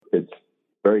it's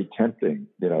very tempting,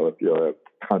 if you're a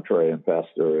contrary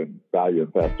investor and value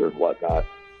investor and whatnot,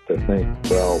 to think,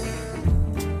 well,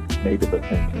 maybe the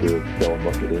thing to do is go and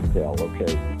look at Intel.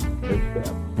 Okay, miss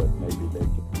them, but maybe they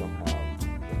can somehow.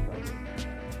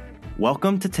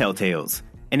 Welcome to Telltales,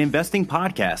 an investing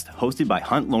podcast hosted by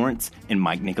Hunt Lawrence and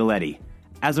Mike Nicoletti.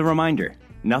 As a reminder,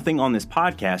 nothing on this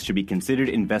podcast should be considered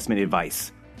investment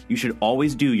advice. You should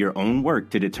always do your own work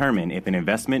to determine if an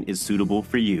investment is suitable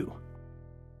for you.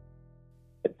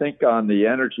 I think on the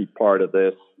energy part of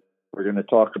this, we're going to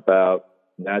talk about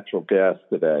natural gas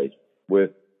today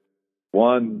with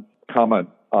one comment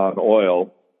on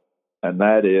oil, and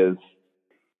that is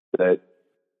that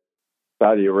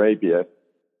Saudi Arabia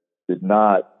did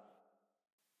not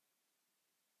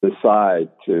decide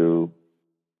to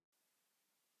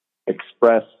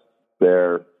express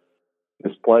their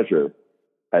displeasure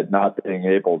at not being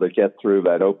able to get through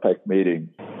that OPEC meeting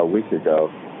a week ago,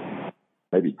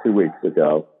 maybe 2 weeks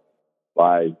ago,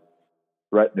 by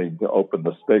threatening to open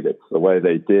the spigots the way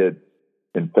they did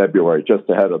in February, just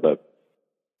ahead of the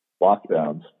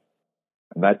lockdowns.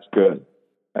 And that's good.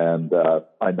 And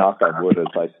I knock on wood as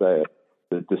I say it.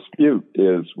 The dispute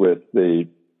is with the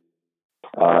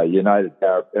United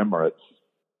Arab Emirates,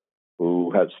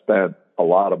 who have spent a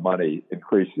lot of money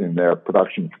increasing their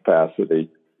production capacity,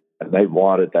 and they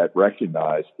wanted that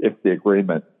recognized if the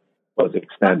agreement was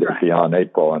extended beyond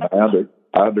April. And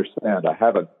I understand. I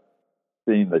haven't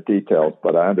seen the details,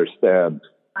 but I understand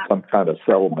some kind of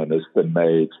settlement has been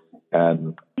made,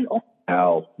 and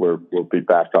now we'll be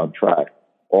back on track.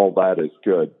 All that is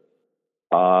good.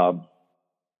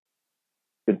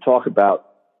 We can talk about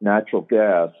natural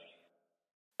gas,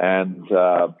 and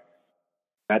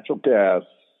natural gas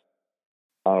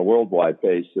on a worldwide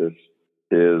basis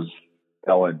is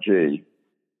LNG.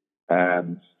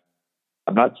 And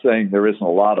I'm not saying there isn't a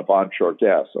lot of onshore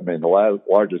gas. I mean, the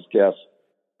largest gas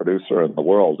producer in the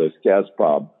world is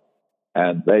Gazprom,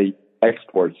 and they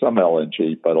export some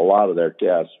LNG, but a lot of their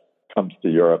gas comes to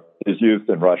Europe, is used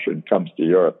in Russia and comes to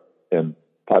Europe in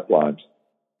pipelines.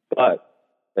 But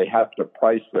they have to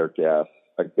price their gas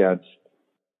against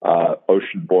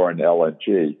ocean-borne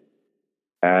LNG.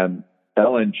 And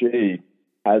LNG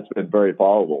has been very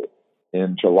volatile.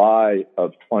 In July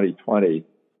of 2020,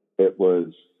 it was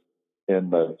in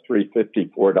the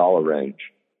 $3.54 range.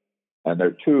 And there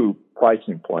are two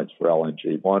pricing points for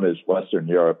LNG. One is Western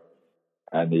Europe,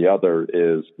 and the other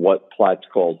is what Platts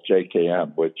calls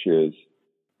JKM, which is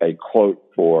a quote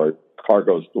for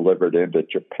cargoes delivered into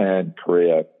Japan,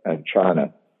 Korea, and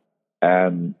China.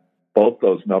 And both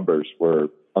those numbers were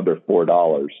under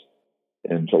 $4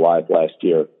 in July of last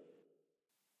year.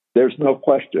 There's no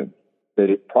question that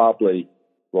it probably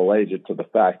related to the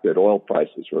fact that oil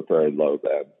prices were very low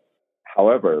then.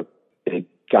 However, it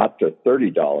got to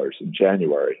 $30 in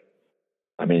January.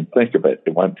 I mean, think of it.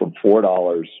 It went from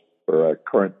 $4 for a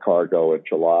current cargo in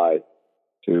July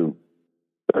to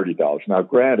 $30. Now,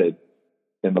 granted,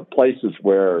 in the places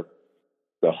where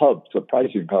the hubs, the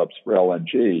pricing hubs for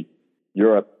LNG,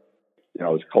 Europe,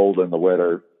 is cold in the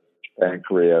winter, and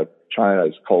Korea, China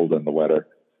is cold in the winter.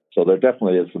 So there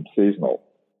definitely is some seasonal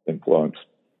influence.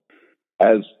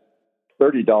 As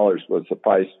 $30 was the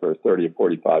price for 30 or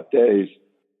 45 days,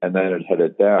 and then it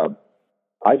headed down,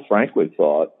 I frankly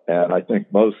thought, and I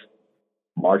think most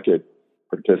market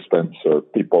participants or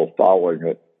people following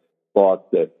it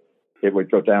thought that it would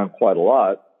go down quite a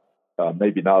lot,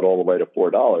 maybe not all the way to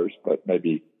 $4, but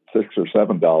maybe $6 or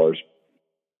 $7.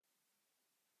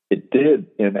 It did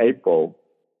in April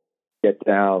get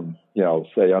down,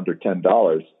 say under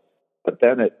 $10, but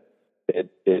then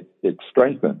it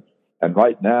strengthened. And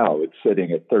right now it's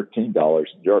sitting at $13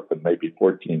 in Europe and maybe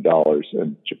 $14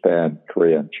 in Japan,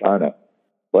 Korea, and China.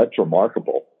 Well, that's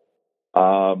remarkable.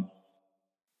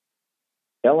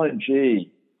 LNG,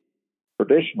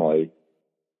 traditionally,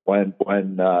 when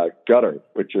Qatar,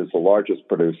 which is the largest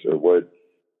producer, would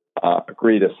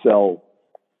agree to sell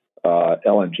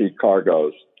LNG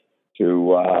cargoes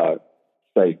to,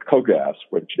 say, KOGAS,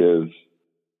 which is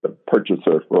the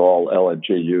purchaser for all LNG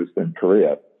used in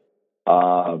Korea,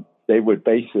 they would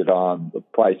base it on the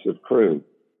price of crude.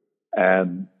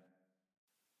 And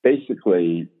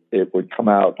basically, it would come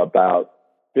out about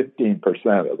 15%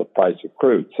 of the price of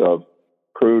crude. So if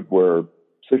crude were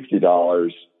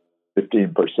 $60,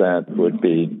 15% would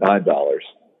be $9.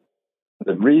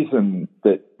 The reason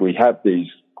that we have these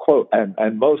quote,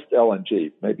 and most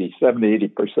LNG, maybe 70,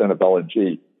 80% of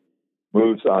LNG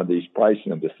moves on these price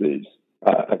indices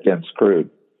against crude.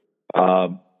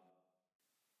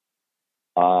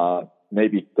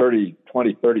 Maybe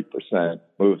 30%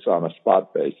 moves on a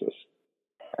spot basis.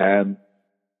 And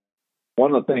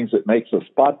one of the things that makes a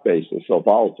spot basis so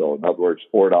volatile, in other words,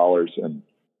 $4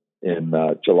 in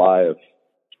July of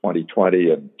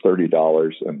 2020 and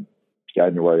 $30 in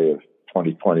January of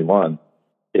 2021,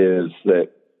 is that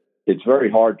it's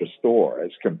very hard to store as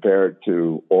compared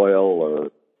to oil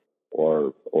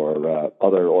or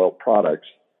other oil products.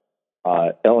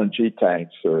 LNG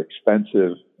tanks are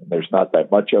expensive. There's not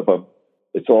that much of them.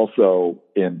 It's also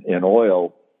in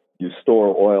oil, you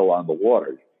store oil on the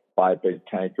water. Buy a big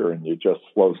tanker and you just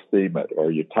slow steam it, or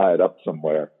you tie it up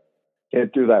somewhere.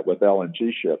 Can't do that with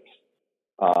LNG ships.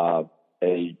 A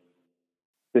 $50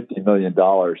 million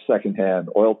secondhand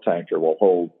oil tanker will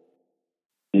hold,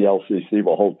 the LCC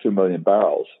will hold 2 million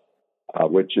barrels,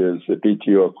 which is the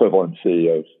BTU equivalency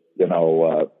of,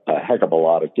 a heck of a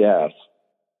lot of gas.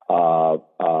 A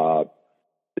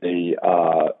 $50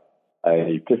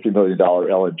 million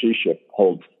LNG ship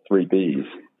holds 3 Bs.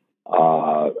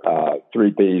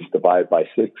 3 Bs divided by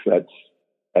 6,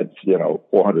 that's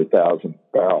 400,000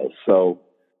 barrels. So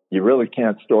you really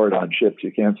can't store it on ships.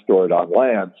 You can't store it on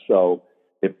land. So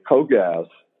if KOGAS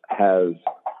has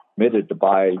committed to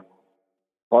buy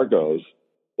cargoes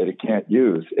that it can't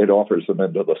use, it offers them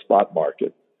into the spot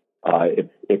market.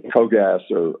 If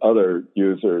KOGAS or other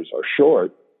users are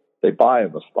short, they buy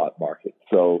in the spot market.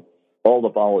 So all the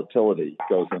volatility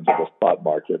goes into the spot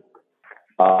market.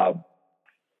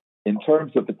 In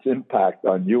terms of its impact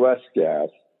on U.S. gas,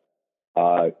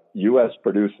 U.S.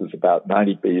 produces about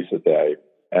 90 Bs a day,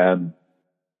 and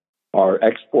our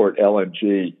export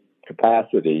LNG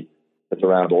capacity is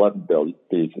around 11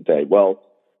 Bs a day. Well,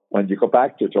 when you go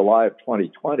back to July of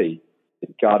 2020,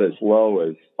 it got as low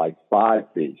as like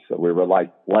 5 Bs. So we were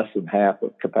like less than half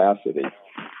of capacity,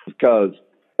 because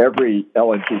every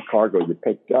LNG cargo you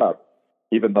picked up,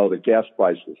 even though the gas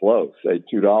price was low, say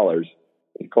 $2,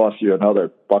 it costs you another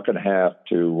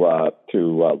 $1.50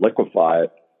 to liquefy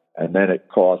it, and then it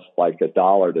costs like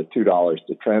 $1 to $2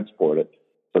 to transport it.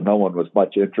 So no one was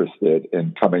much interested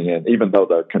in coming in, even though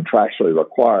they're contractually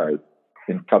required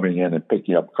in coming in and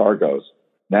picking up cargoes.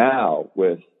 Now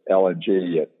with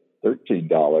LNG at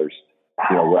 $13,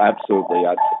 we're absolutely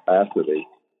at capacity,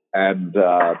 and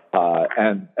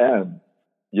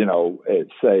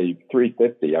it's say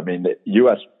 $3.50. I mean, the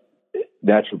U.S.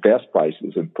 natural gas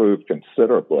prices improved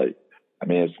considerably. I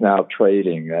mean, it's now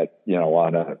trading at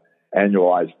on an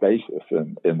annualized basis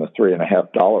in the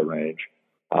 $3.50 range,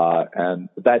 and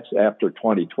that's after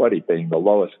 2020 being the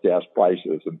lowest gas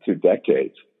prices in 2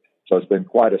 decades. So it's been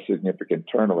quite a significant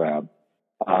turnaround.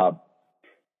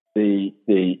 The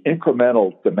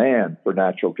incremental demand for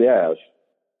natural gas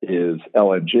is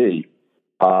LNG.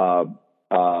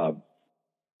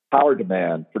 Power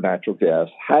demand for natural gas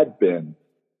had been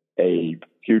a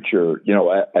future,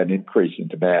 an increase in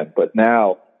demand. But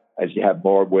now, as you have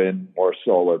more wind, more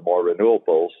solar, more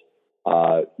renewables,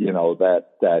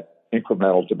 that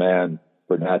incremental demand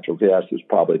for natural gas is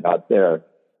probably not there.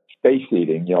 Space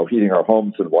heating, heating our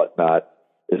homes and whatnot,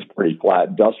 is pretty flat.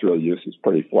 Industrial use is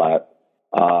pretty flat.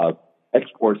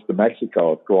 Exports to Mexico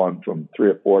have gone from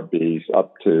 3 or 4 Bs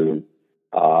up to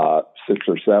 6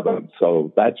 or 7.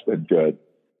 So that's been good.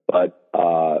 But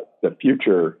the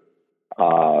future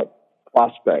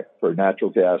prospect for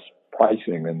natural gas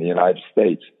pricing in the United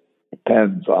States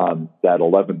depends on that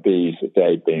 11 Bs a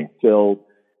day being filled,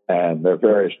 and there are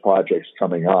various projects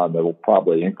coming on that will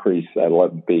probably increase that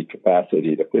 11 B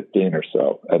capacity to 15 or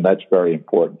so, and that's very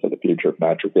important for the future of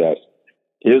natural gas.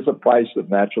 Is the price of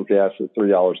natural gas at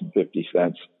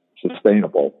 $3.50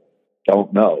 sustainable?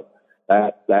 Don't know.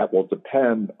 That will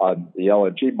depend on the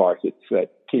LNG market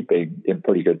keeping in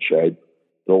pretty good shape.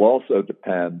 It'll also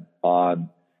depend on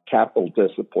capital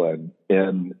discipline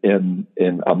in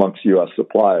amongst U.S.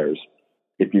 suppliers.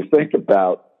 If you think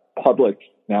about public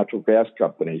natural gas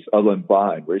companies, other than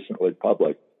Vine, recently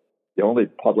public, the only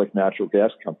public natural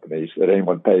gas companies that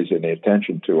anyone pays any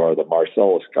attention to are the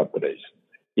Marcellus companies,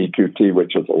 EQT,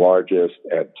 which is the largest,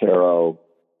 Antero,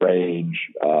 Range,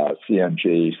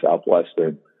 CNG,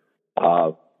 Southwestern,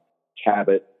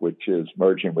 Cabot, which is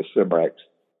merging with Cimarex.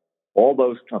 All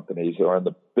those companies are in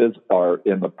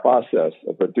the process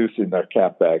of reducing their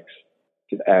capex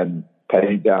and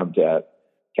paying down debt.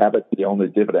 Cabot, the only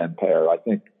dividend payer. I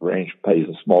think Range pays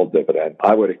a small dividend.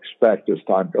 I would expect as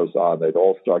time goes on, they'd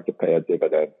all start to pay a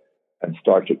dividend and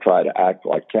start to try to act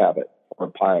like Cabot or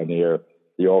Pioneer,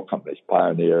 the oil companies,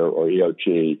 Pioneer or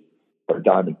EOG or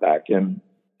Diamondback. And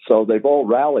so they've all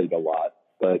rallied a lot,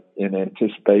 but in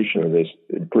anticipation of this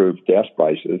improved gas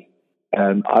prices.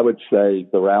 And I would say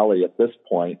the rally at this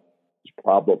point is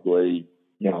probably,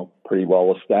 pretty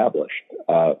well established.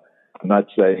 I'm not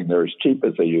saying they're as cheap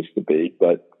as they used to be,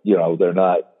 but, they're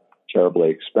not terribly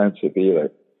expensive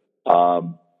either.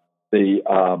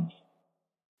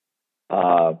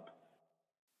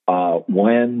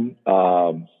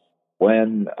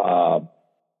 When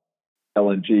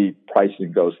LNG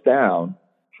pricing goes down,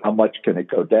 how much can it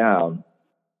go down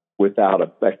without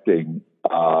affecting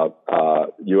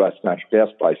U.S. natural gas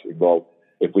pricing? Well,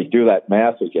 if we do that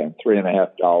math again,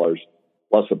 $3.50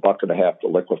 plus $1.50 to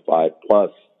liquefy,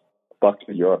 plus $1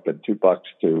 to Europe and $2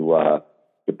 to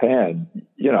Japan,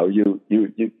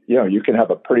 you can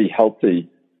have a pretty healthy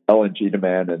LNG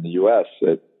demand in the U.S.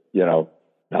 at $9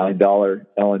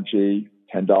 LNG,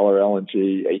 $10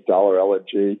 LNG, $8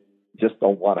 LNG. Just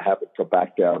don't want to have it go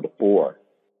back down to $4.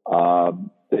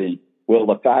 Will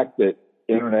the fact that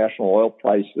international oil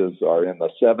prices are in the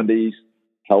 70s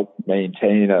help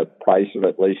maintain a price of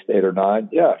at least 8 or 9?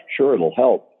 Yeah, sure, it'll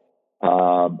help.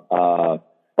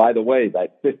 By the way,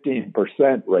 that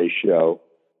 15% ratio,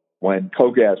 when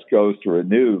KOGAS goes to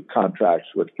renew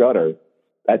contracts with Qatar,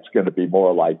 that's going to be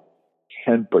more like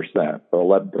 10%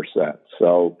 or 11%.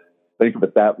 So think of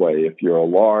it that way. If you're a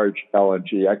large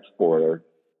LNG exporter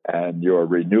and you're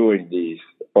renewing these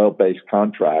oil-based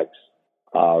contracts,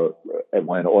 and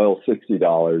when oil's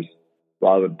 $60,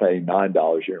 rather than paying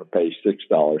 $9, you're going to pay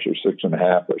 $6 or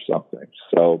 $6.50 or something.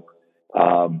 So,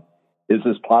 is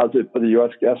this positive for the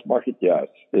U.S. gas market? Yes.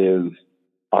 Is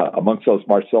amongst those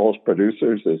Marcellus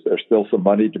producers, is there still some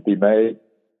money to be made?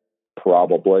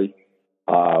 Probably.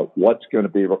 What's going to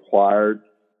be required?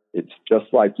 It's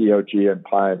just like EOG and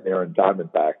Pioneer and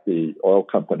Diamondback. The oil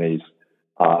companies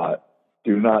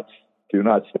do not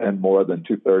spend more than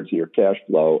 2/3 of your cash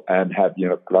flow and have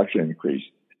unit production increase.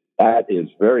 That is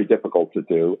very difficult to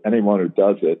do. Anyone who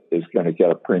does it is going to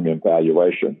get a premium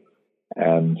valuation,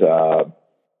 and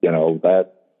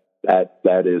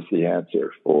that is the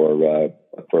answer for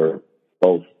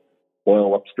both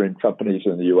oil upstream companies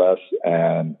in the U.S.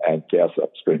 and gas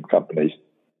upstream companies.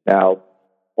 Now,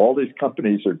 all these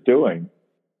companies are doing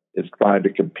is trying to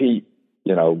compete,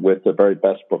 with the very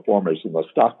best performers in the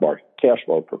stock market, cash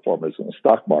flow performers in the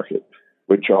stock market,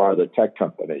 which are the tech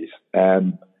companies.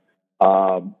 And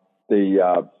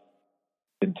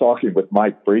in talking with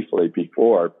Mike briefly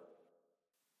before,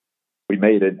 we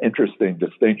made an interesting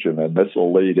distinction, and this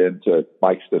will lead into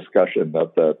Mike's discussion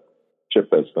of the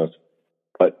chip business.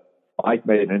 But Mike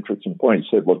made an interesting point. He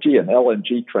said, well, gee, an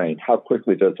LNG train, how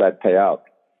quickly does that pay out?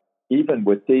 Even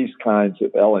with these kinds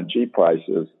of LNG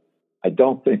prices, I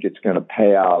don't think it's going to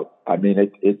pay out. I mean,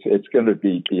 it's going to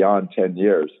be beyond 10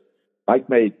 years. Mike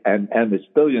made, and it's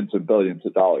billions and billions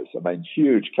of dollars. I mean,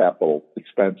 huge capital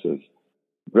expenses,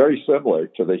 very similar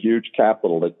to the huge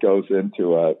capital that goes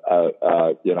into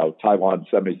Taiwan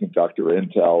Semiconductor,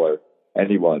 Intel, or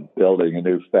anyone building a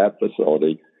new fab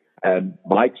facility. And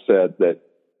Mike said that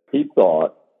he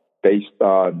thought, based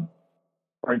on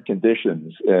current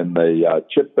conditions in the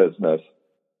chip business,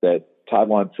 that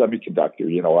Taiwan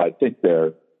Semiconductor, I think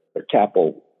their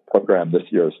capital program this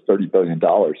year is $30 billion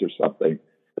or something,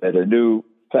 that a new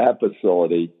fab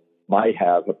facility might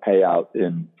have a payout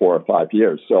in 4 or 5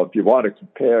 years. So if you want to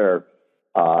compare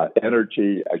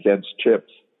energy against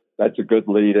chips, that's a good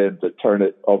lead-in to turn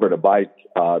it over to Mike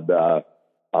on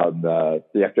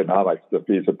the economics, the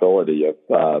feasibility of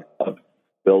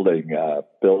building of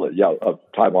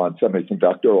Taiwan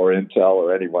Semiconductor or Intel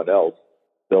or anyone else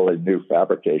building new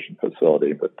fabrication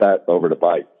facility. But that over to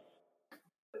Mike.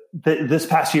 This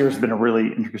past year has been a really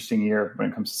interesting year when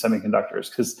it comes to semiconductors,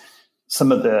 because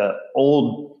some of the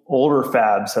older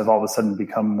fabs have all of a sudden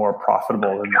become more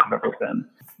profitable than they've ever been.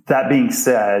 That being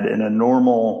said, in a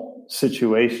normal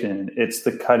situation, it's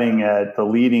the cutting edge, the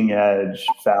leading edge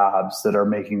fabs that are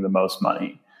making the most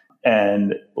money.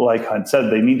 And like Hunt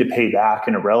said, they need to pay back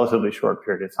in a relatively short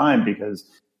period of time, because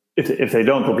if they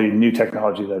don't, there'll be new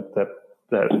technology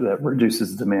that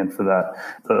reduces the demand for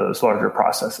those larger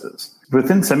processes.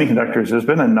 Within semiconductors, there's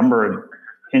been a number of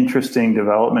interesting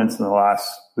developments in the last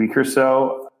week or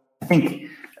so. I think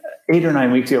 8 or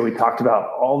 9 weeks ago, we talked about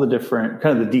all the different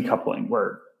kind of the decoupling,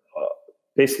 where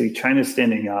basically China's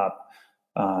standing up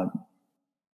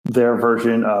their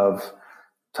version of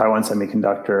Taiwan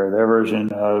Semiconductor, their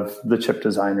version of the chip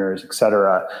designers, et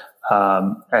cetera.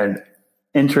 And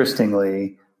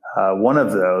interestingly, one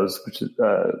of those, which is,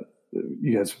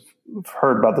 you guys have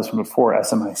heard about this one before,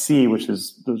 SMIC, which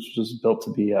was built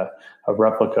to be a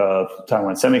replica of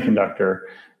Taiwan Semiconductor.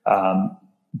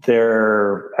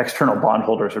 Their external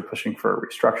bondholders are pushing for a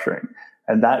restructuring.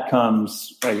 And that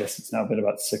comes, I guess it's now been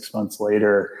about 6 months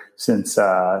later, since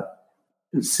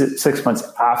 6 months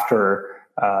after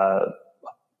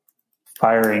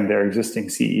firing their existing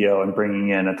CEO and bringing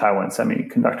in a Taiwan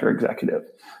Semiconductor executive.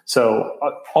 So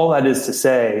all that is to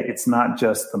say, it's not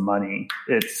just the money.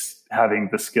 It's having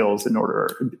the skills in order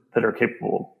that are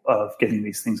capable of getting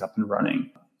these things up and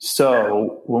running.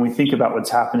 So when we think about what's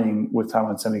happening with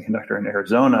Taiwan Semiconductor in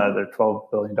Arizona, their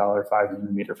 $12 billion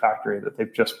 5-nanometer factory that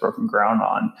they've just broken ground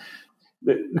on,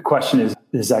 the question is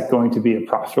that going to be a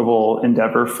profitable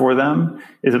endeavor for them?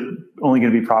 Is it only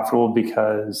going to be profitable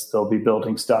because they'll be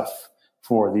building stuff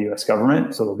for the U.S.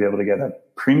 government, so they'll be able to get a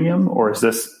premium? Or is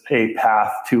this a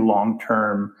path to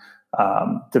long-term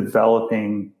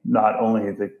developing not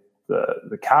only the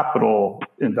capital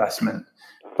investment,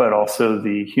 but also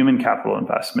the human capital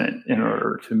investment in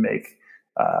order to make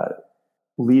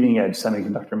leading edge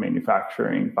semiconductor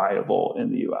manufacturing viable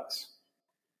in the U.S.?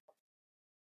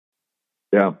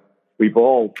 Yeah, we've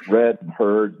all read and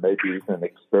heard, maybe even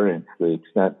experienced the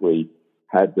extent we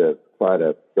had to try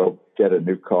to go get a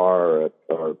new car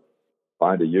or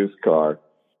find a used car.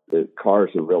 The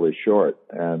cars are really short.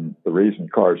 And the reason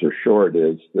cars are short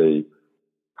is the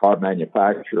car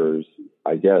manufacturers,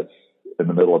 I guess, in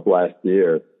the middle of last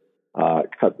year,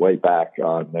 cut way back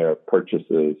on their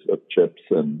purchases of chips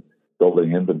and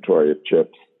building inventory of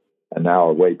chips, and now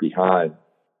are way behind.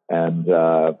 And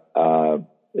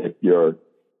if you're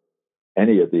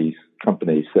any of these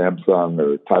companies, Samsung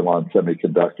or Taiwan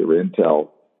Semiconductor or Intel,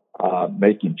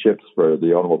 making chips for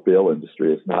the automobile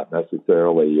industry is not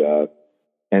necessarily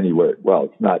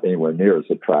it's not anywhere near as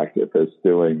attractive as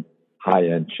doing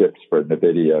high-end chips for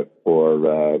NVIDIA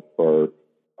or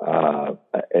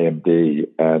AMD,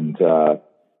 and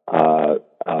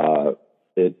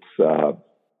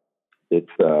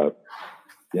it's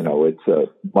a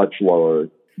much lower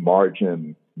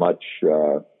margin, much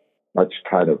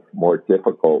kind of more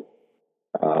difficult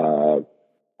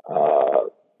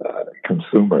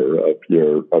consumer of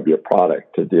your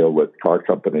product to deal with car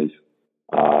companies,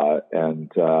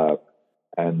 and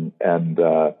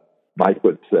Mike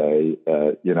would say,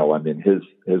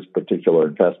 his particular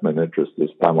investment interest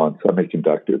is Taiwan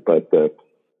Semiconductor, but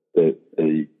the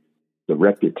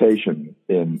reputation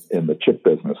in the chip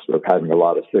business of having a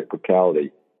lot of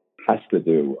cyclicality has to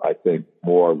do, I think,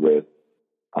 more with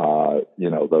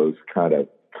those kind of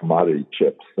commodity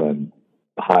chips and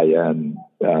high-end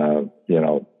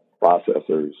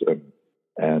processors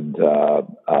and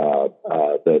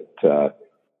that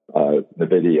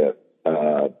NVIDIA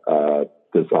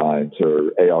designs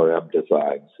or ARM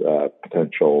designs,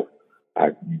 potential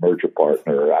merger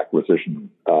partner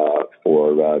acquisition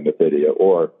for NVIDIA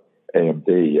or AMD.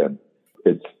 And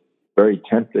it's very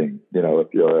tempting,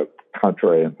 if you're a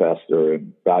contrary investor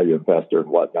and value investor and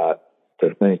whatnot,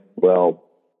 to think, well,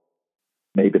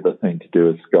 maybe the thing to do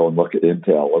is go and look at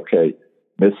Intel. Okay,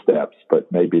 missteps,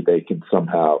 but maybe they can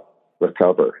somehow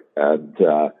recover. And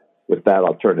with that,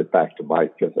 I'll turn it back to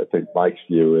Mike, because I think Mike's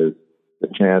view is the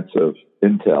chance of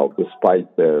Intel, despite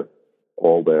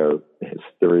all their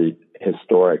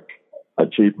historic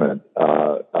achievement,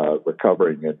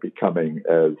 recovering and becoming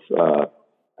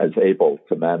as able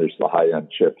to manage the high-end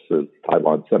chips as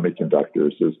Taiwan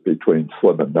Semiconductors is between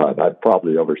slim and none. I've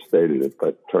probably overstated it,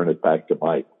 but turn it back to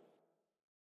Mike.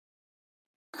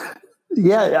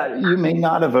 Yeah, you may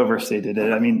not have overstated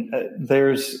it. I mean,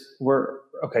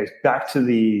 back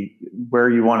to where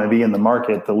you want to be in the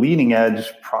market. The leading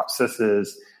edge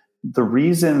processes, the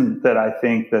reason that I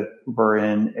think that we're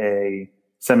in a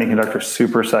semiconductor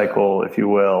super cycle, if you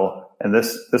will, and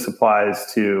this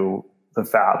applies to the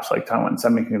fabs like Taiwan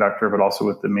Semiconductor, but also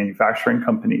with the manufacturing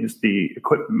companies, the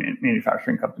equipment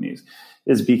manufacturing companies,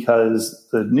 is because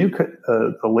the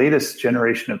latest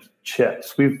generation of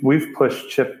chips, we've pushed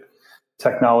chip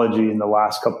technology in the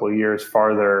last couple of years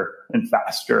farther and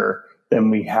faster than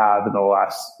we have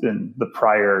in the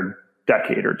prior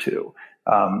decade or two.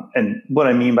 And what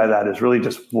I mean by that is really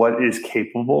just what is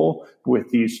capable with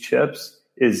these chips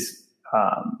is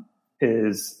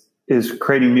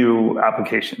creating new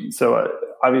applications. So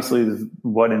obviously,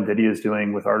 what NVIDIA is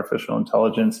doing with artificial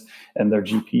intelligence and their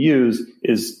GPUs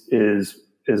is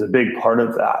a big part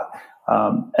of that.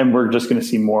 And we're just going to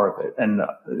see more of it. And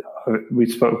we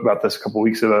spoke about this a couple of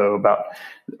weeks ago about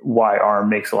why ARM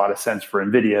makes a lot of sense for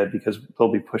NVIDIA, because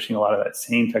they'll be pushing a lot of that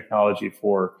same technology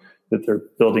that they're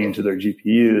building into their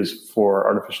GPUs for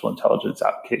artificial intelligence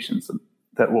applications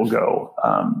that will go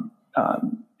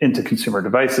into consumer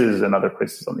devices and other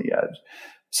places on the edge.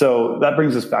 So that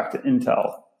brings us back to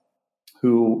Intel,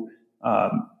 who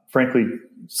frankly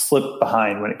slipped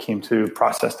behind when it came to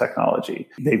process technology.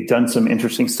 They've done some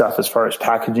interesting stuff as far as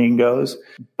packaging goes,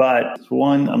 but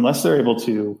one, unless they're able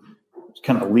to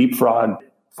kind of leapfrog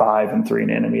 5 and 3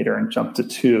 nanometer and jump to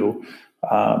 2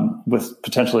 with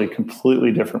potentially a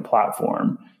completely different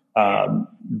platform,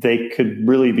 they could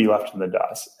really be left in the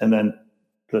dust. And then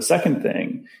the second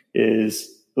thing is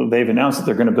they've announced that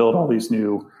they're going to build all these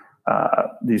new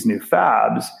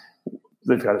fabs.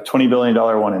 They've got a $20 billion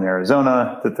one in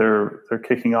Arizona that they're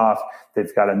kicking off.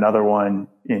 They've got another one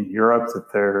in Europe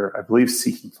that they're, I believe,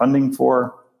 seeking funding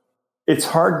for. It's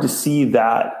hard to see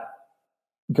that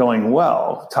going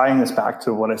well. Tying this back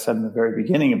to what I said in the very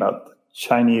beginning about the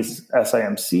Chinese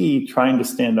SIMC trying to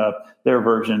stand up their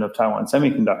version of Taiwan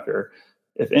Semiconductor.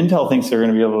 If Intel thinks they're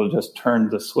going to be able to just turn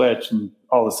the switch and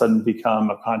all of a sudden become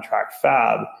a contract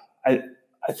fab, I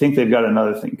think they've got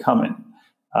another thing coming.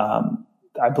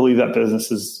 I believe that business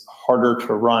is harder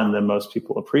to run than most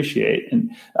people appreciate,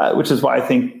 and which is why I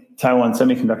think Taiwan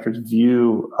Semiconductor's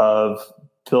view of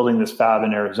building this fab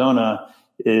in Arizona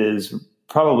is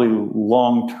probably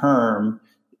long-term.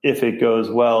 If it goes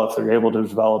well, if they're able to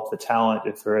develop the talent,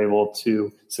 if they're able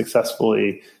to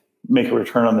successfully make a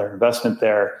return on their investment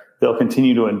there, they'll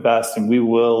continue to invest, and we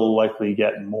will likely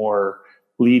get more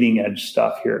leading edge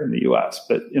stuff here in the US.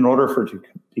 But in order for it to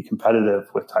be competitive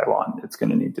with Taiwan, it's going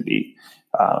to need to be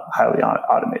highly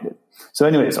automated. So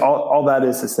anyways, all that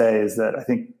is to say is that I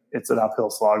think it's an uphill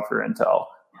slog for Intel.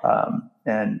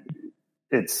 And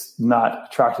it's not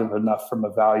attractive enough from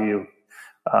a value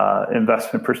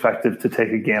investment perspective to take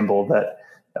a gamble that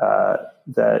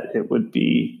it would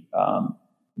be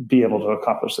able to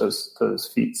accomplish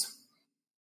those feats.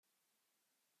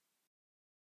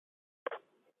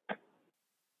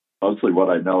 Mostly what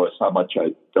I know is how much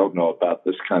I don't know about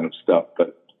this kind of stuff,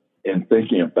 but in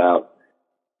thinking about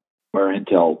where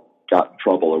Intel got in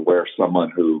trouble or where someone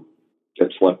who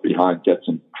gets left behind gets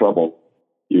in trouble,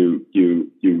 you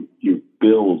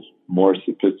build more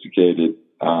sophisticated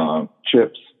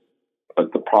chips.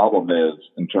 But the problem is,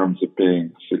 in terms of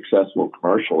being successful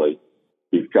commercially,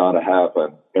 you've got to have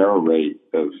an error rate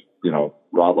of,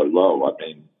 rather low. I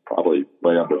mean, probably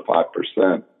way under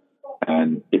 5%.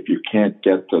 And if you can't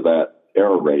get to that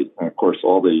error rate, and of course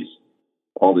all these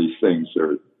things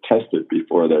are tested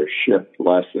before they're shipped. The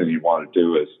last thing you want to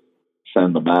do is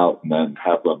send them out and then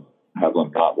have them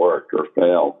not work or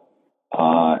fail.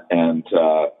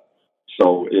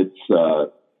 So it's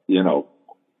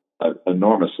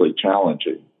enormously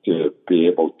challenging to be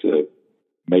able to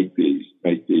make these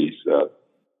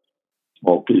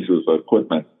small pieces of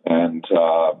equipment, and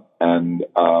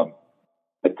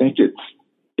I think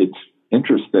it's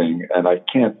interesting, and I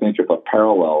can't think of a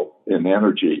parallel in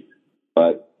energy,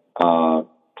 but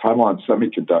Taiwan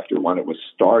Semiconductor, when it was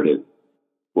started,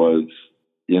 was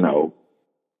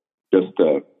just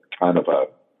a kind of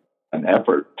an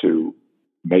effort to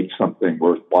make something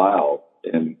worthwhile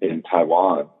in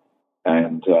Taiwan,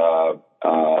 and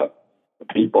the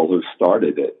people who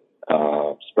started it,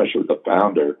 especially the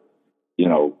founder,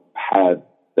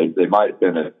 they might have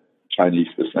been of Chinese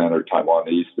descent or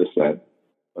Taiwanese descent,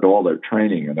 but all their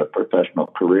training and their professional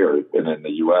career has been in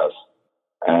the U.S.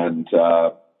 And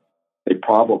they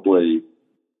probably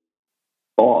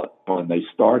thought when they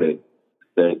started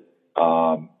that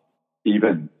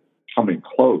even coming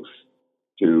close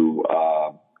to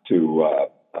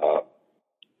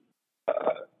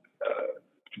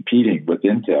competing with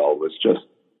Intel was just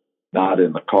not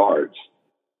in the cards.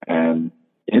 And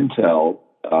Intel,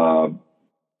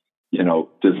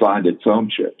 designed its own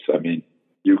chips. I mean,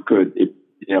 you could,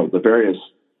 the various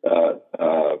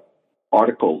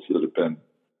articles that have been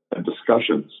and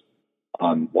discussions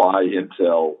on why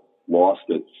Intel lost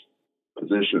its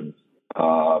position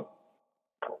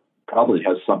probably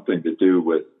has something to do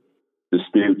with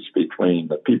disputes between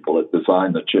the people that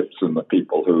design the chips and the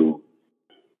people who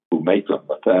make them,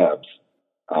 the fabs.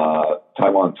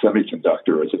 Taiwan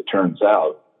Semiconductor, as it turns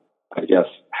out, I guess,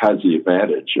 has the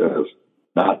advantage of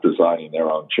not designing their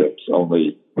own chips,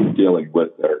 only dealing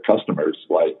with their customers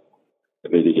like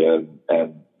NVIDIA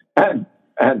and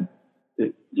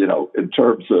in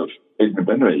terms of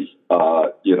ignominy,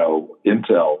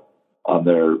 Intel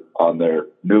on their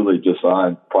newly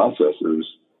designed processors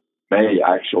may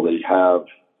actually have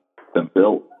them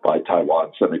built by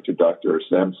Taiwan Semiconductor or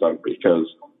Samsung because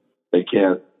they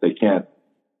can't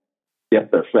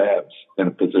get their fabs in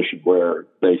a position where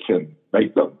they can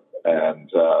make them and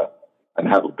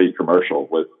have them be commercial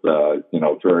with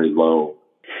very low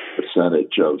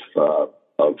percentage of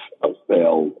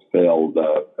failed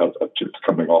chips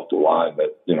coming off the line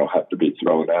that have to be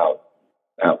thrown out.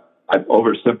 Now, I've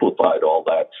oversimplified all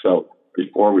that, so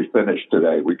before we finish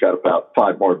today, we've got about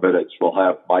 5 more minutes. We'll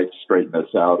have Mike straighten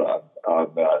us out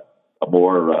on a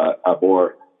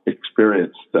more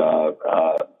experienced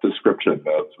description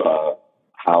of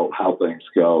how things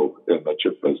go in the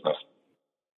chip business.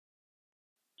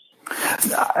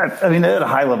 I mean, at a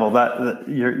high level, that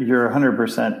you're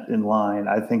 100% in line.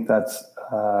 I think that's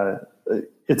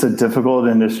it's a difficult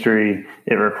industry.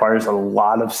 It requires a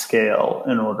lot of scale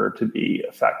in order to be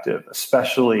effective,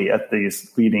 especially at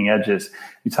these leading edges.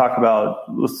 You talk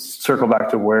about, let's circle back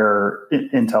to where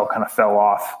Intel kind of fell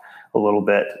off a little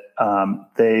bit.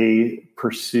 They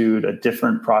pursued a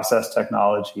different process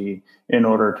technology in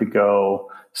order to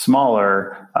go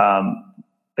smaller.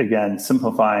 Again,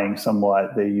 simplifying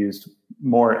somewhat, they used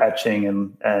more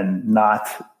etching and not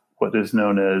what is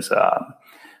known as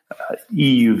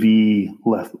EUV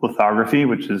lithography,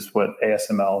 which is what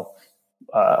ASML,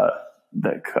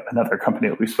 another company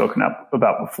that we've spoken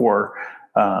about before,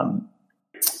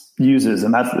 uses,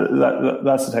 and that's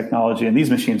the technology. And these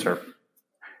machines are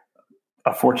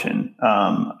a fortune.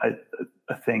 I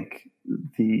think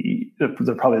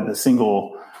they're probably the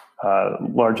single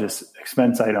largest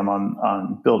expense item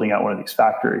on building out one of these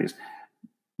factories.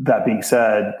 That being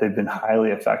said, they've been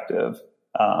highly effective.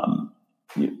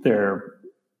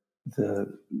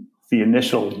 The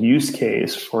initial use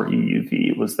case for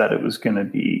EUV was that it was going to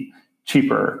be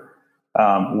cheaper.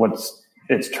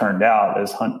 It's turned out,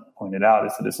 as Hunt pointed out,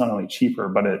 is that it's not only cheaper,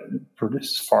 but it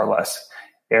produces far less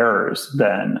errors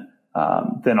than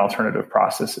alternative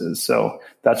processes. So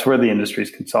that's where the industry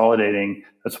is consolidating.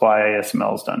 That's why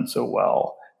ASML has done so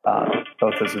well,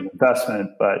 both as an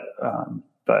investment, but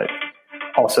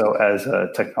also as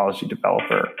a technology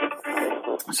developer.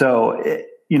 So,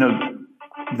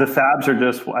 the fabs are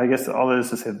just, I guess all it is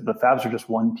to say, the fabs are just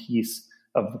one piece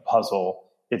of the puzzle.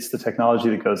 It's the technology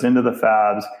that goes into the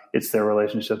fabs. It's their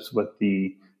relationships with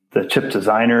the chip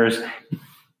designers.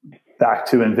 Back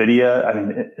to NVIDIA. I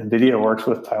mean, NVIDIA works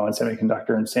with Taiwan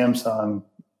Semiconductor and Samsung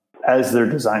as they're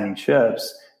designing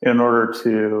chips in order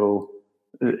to,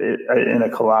 in a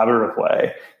collaborative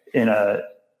way, in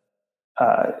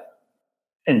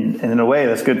a way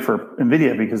that's good for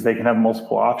NVIDIA because they can have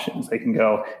multiple options. They can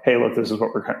go, hey, look, this is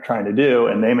what we're trying to do.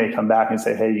 And they may come back and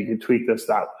say, hey, you can tweak this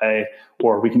that way,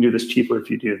 or we can do this cheaper if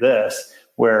you do this,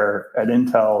 where at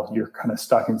Intel, you're kind of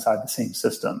stuck inside the same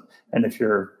system. And if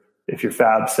your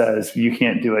fab says you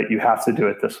can't do it, you have to do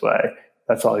it this way,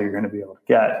 that's all you're going to be able to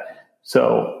get.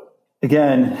 So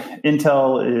again,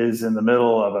 Intel is in the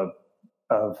middle of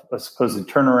a supposed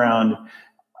turnaround.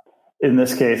 In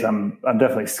this case, I'm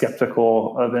definitely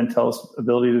skeptical of Intel's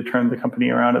ability to turn the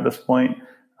company around at this point.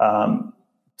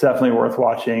 Definitely worth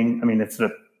watching. I mean, it's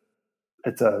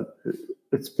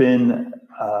been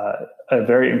a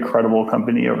very incredible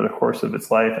company over the course of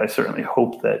its life. I certainly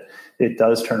hope that it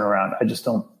does turn around. I just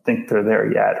don't think they're there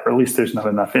yet, or at least there's not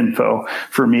enough info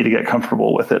for me to get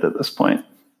comfortable with it at this point.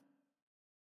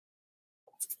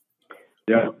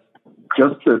 Yeah,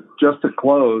 just to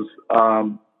close.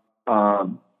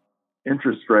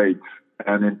 Interest rates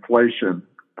and inflation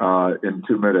in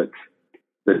 2 minutes.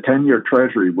 The 10-year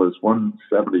Treasury was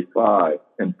 175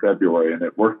 in February, and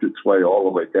it worked its way all the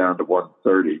way down to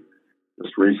 130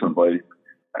 just recently.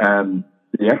 And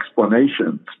the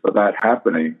explanations for that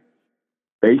happening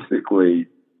basically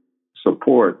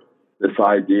support this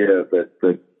idea that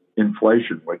the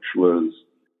inflation, which was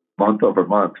month over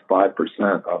month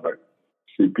 5% on the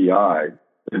CPI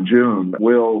in June,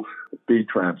 will be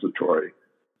transitory.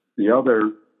 The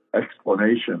other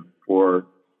explanation for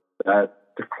that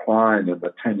decline in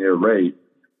the 10-year rate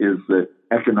is that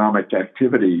economic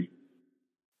activity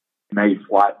may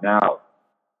flatten out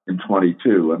in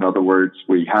 22. In other words,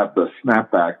 we have the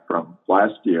snapback from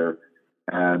last year,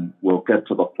 and we'll get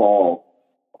to the fall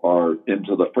or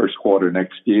into the first quarter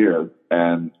next year,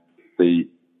 and the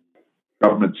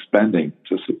government spending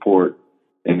to support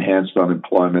enhanced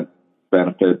unemployment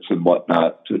benefits and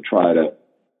whatnot to try to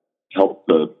help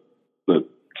the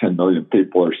 10 million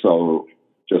people or so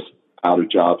just out of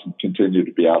jobs and continue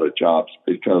to be out of jobs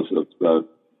because of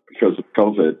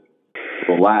COVID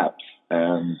will lapse,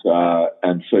 and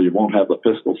so you won't have the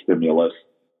fiscal stimulus,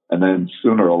 and then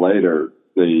sooner or later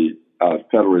the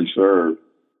Federal Reserve,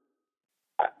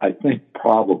 I think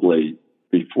probably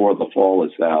before the fall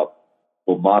is out,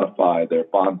 will modify their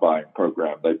bond buying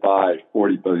program. They buy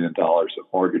 $40 billion of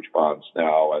mortgage bonds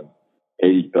now and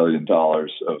 $80 billion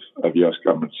of U.S.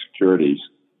 government securities,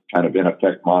 kind of in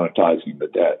effect monetizing the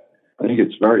debt. I think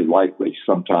it's very likely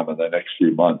sometime in the next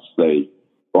few months they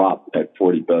drop at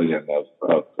 $40 billion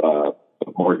of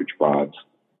mortgage bonds.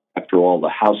 After all, the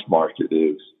house market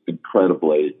is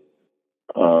incredibly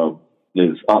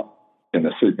is up in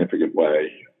a significant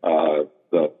way.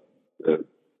 The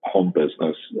home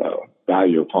business,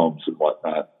 value of homes and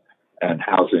whatnot, and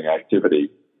housing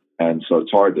activity, and so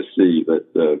it's hard to see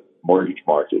that the mortgage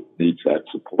market needs that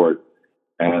support.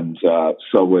 And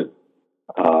so with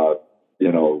the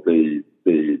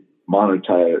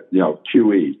monetary,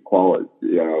 QE quality,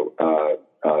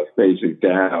 phasing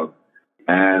down,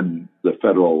 and the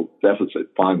federal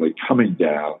deficit finally coming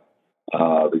down,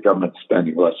 the government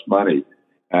spending less money.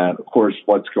 And of course,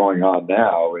 what's going on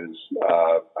now is,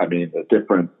 the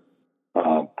different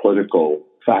political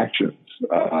factions,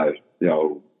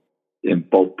 in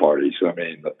both parties.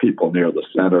 The people near the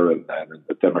center, and then in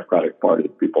the Democratic Party, the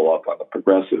people up on the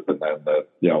progressive, and then the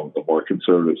more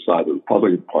conservative side of the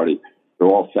Republican Party, they're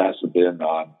all fastened in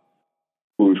on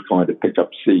who's going to pick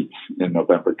up seats in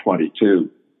November 22.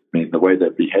 The way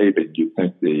they're behaving, you'd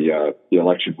think the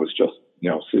election was just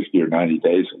 60 or 90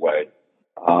 days away,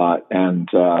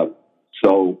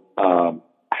 so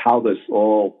how this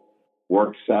all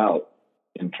works out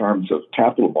in terms of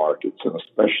capital markets and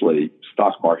especially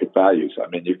stock market values.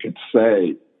 You can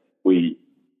say we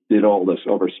did all this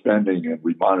overspending and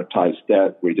we monetized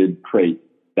debt. We didn't create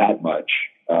that much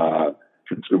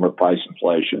consumer price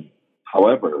inflation.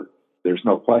 However, there's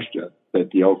no question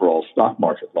that the overall stock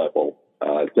market level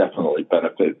definitely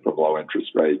benefited from low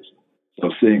interest rates. So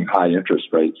seeing high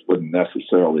interest rates wouldn't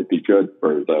necessarily be good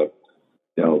for the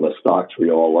stocks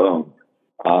we all own.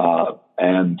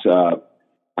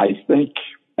 I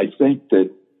think that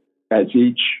as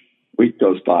each week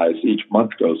goes by, as each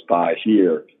month goes by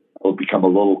here, it'll become a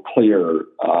little clearer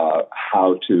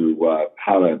how to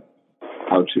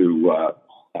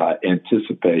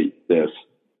anticipate this.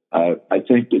 I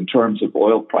think in terms of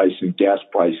oil pricing, gas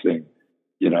pricing,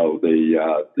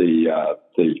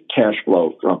 the cash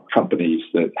flow from companies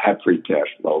that have free cash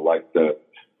flow, like the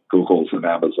Googles and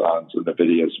Amazons and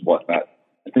NVIDIAs and whatnot,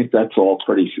 I think that's all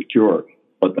pretty secure.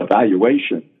 But the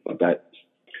valuation of that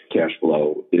cash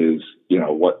flow is,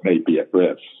 what may be at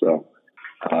risk. So,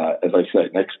 as I say,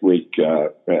 next week,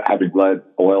 having led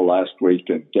oil last week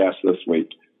and gas this week,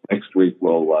 next week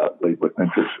we'll lead with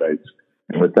interest rates.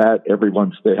 And with that,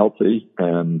 everyone stay healthy,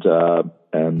 and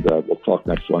we'll talk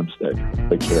next Wednesday.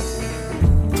 Take care.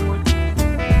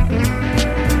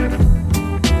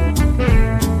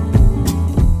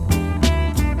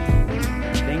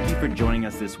 Thank you for joining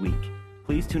us this week.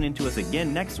 Please tune in to us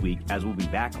again next week, as we'll be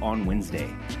back on Wednesday.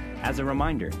 As a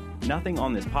reminder, nothing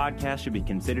on this podcast should be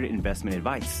considered investment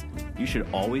advice. You should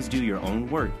always do your own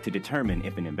work to determine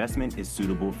if an investment is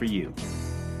suitable for you.